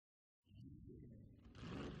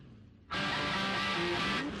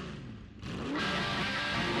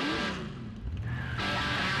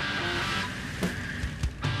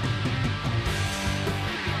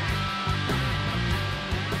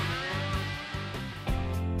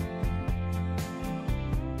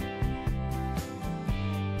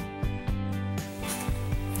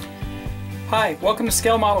Hi, welcome to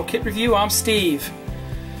Scale Model Kit Review. I'm Steve.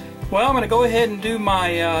 Well, I'm going to go ahead and do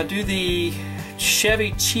my the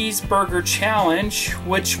Chevy Cheeseburger challenge,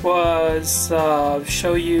 which was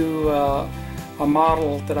show you a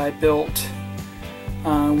model that I built.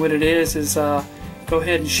 What it is go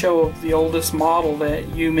ahead and show the oldest model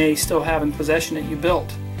that you may still have in possession that you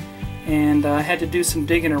built. And I had to do some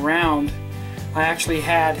digging around. I actually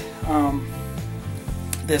had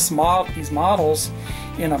these models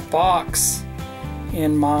in a box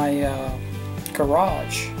in my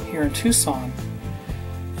garage here in Tucson,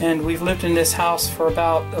 and we've lived in this house for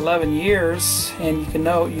about 11 years, and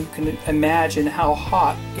you can imagine how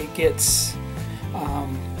hot it gets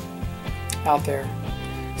out there.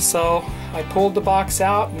 So I pulled the box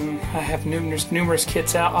out, and I have numerous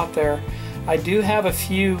kits out there. I do have a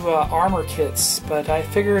few armor kits, but I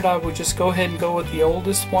figured I would just go ahead and go with the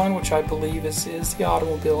oldest one, which I believe is the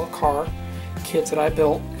automobile car kit that I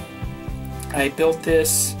built. I built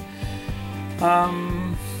this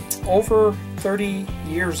over 30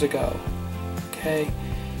 years ago, okay,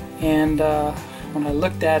 and when I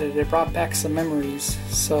looked at it, it brought back some memories.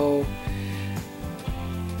 So,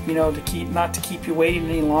 you know, not to keep you waiting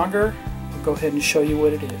any longer, I'll go ahead and show you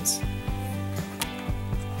what it is.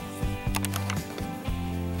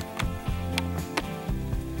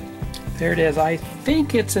 There it is. I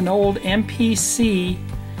think it's an old MPC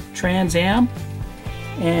Trans Am,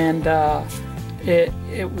 and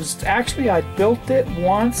it was actually, I built it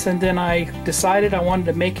once, and then I decided I wanted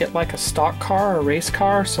to make it like a stock car, a race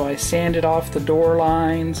car, so I sanded off the door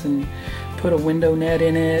lines and put a window net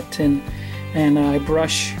in it, and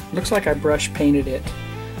looks like I brush painted it.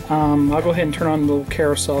 I'll go ahead and turn on the little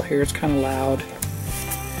carousel here. It's kind of loud,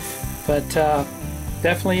 but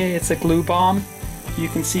definitely it's a glue bomb. You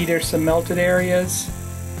can see there's some melted areas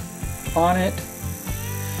on it.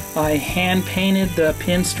 I hand painted the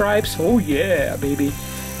pinstripes. Oh yeah, baby.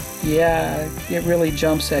 Yeah, it really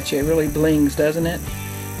jumps at you. It really blings, doesn't it?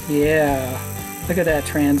 Yeah. Look at that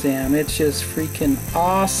Trans Am. It's just freaking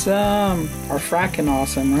awesome. Or fracking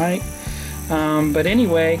awesome, right? But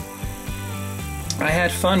anyway, I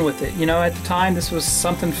had fun with it. You know, at the time, this was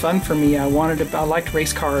something fun for me. I liked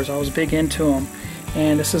race cars. I was big into them.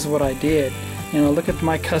 And this is what I did. You know, look at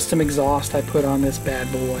my custom exhaust I put on this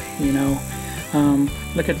bad boy, you know.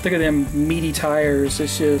 Look at them meaty tires. It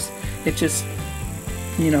just,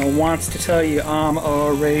 you know, wants to tell you, I'm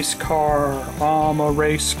a race car, I'm a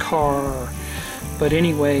race car. But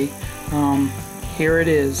anyway, here it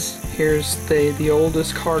is. Here's the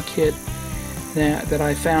oldest car kit that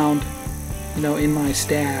I found, you know, in my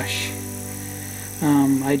stash.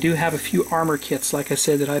 I do have a few armor kits, like I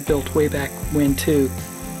said, that I built way back when too.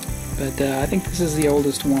 But I think this is the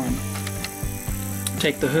oldest one.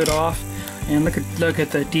 Take the hood off, and look at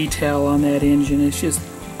the detail on that engine. It's just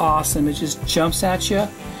awesome. It just jumps at you.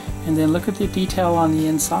 And then look at the detail on the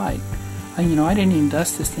inside. You know, I didn't even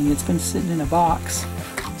dust this thing. It's been sitting in a box.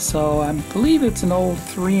 So I believe it's an old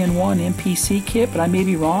 3-in-1 MPC kit, but I may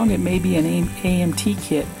be wrong. It may be an AMT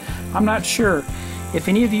kit. I'm not sure. If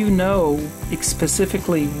any of you know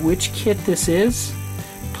specifically which kit this is,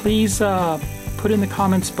 please put in the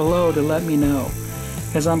comments below to let me know,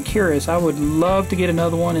 because I'm curious. I would love to get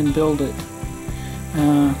another one and build it.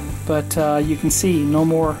 But you can see no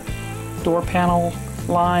more door panel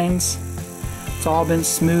lines. It's all been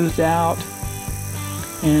smoothed out,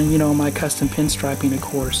 and you know, my custom pinstriping, of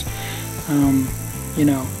course. You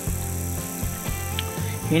know,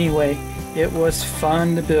 anyway, it was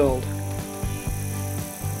fun to build.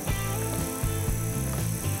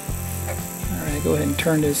 Alright, go ahead and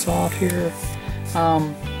turn this off here.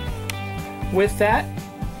 With that,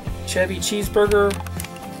 Chevy Cheeseburger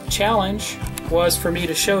challenge was for me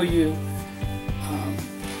to show you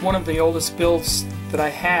one of the oldest builds that I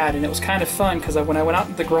had, and it was kind of fun because when I went out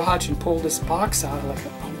in the garage and pulled this box out, I'm like,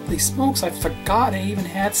 holy smokes, I forgot I even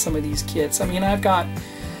had some of these kits. I mean, I've got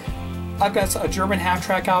a German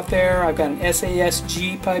half-track out there. I've got an SAS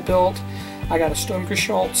Jeep I built. I got a Sturmgeschütz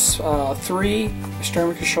Schultz 3, a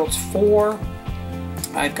Sturmgeschütz Schultz 4.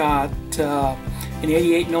 I've got an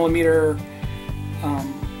 88mm,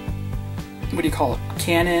 what do you call it,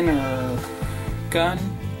 cannon or gun,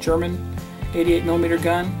 German 88mm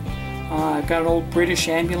gun. I've got an old British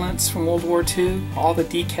ambulance from World War II. All the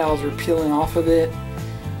decals are peeling off of it.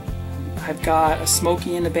 I've got a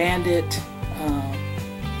Smokey and the Bandit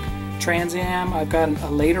Trans Am. I've got a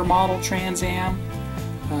later model Trans Am,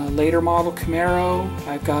 later model Camaro.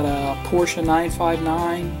 I've got a Porsche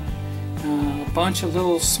 959. A bunch of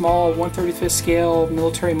little small 1/35 scale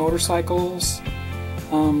military motorcycles,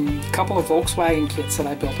 a couple of Volkswagen kits that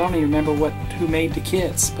I built. I don't even remember who made the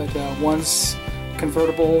kits, but one's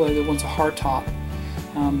convertible, the other one's a hardtop.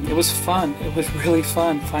 It was fun. It was really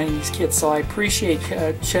fun finding these kits. So I appreciate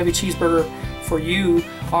Chevy Cheeseburger for you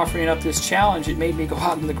offering up this challenge. It made me go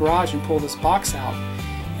out in the garage and pull this box out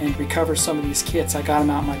and recover some of these kits. I got them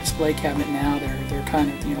out in my display cabinet now. They're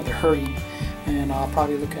kind of, you know, they're hurting, and I'll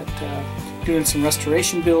probably look at doing some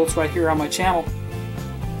restoration builds right here on my channel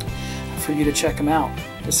for you to check them out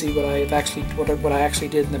to see what I actually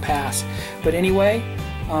did in the past. But anyway,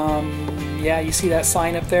 yeah, you see that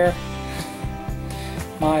sign up there?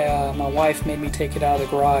 My wife made me take it out of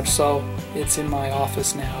the garage, so it's in my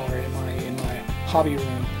office now, or in my hobby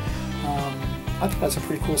room. I think that's a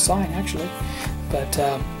pretty cool sign, actually. But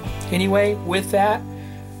anyway, with that,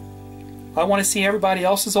 I want to see everybody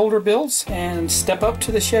else's older builds and step up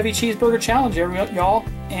to the Chevy Cheeseburger Challenge, y'all,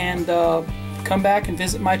 and come back and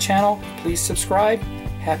visit my channel. Please subscribe.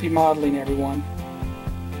 Happy modeling, everyone.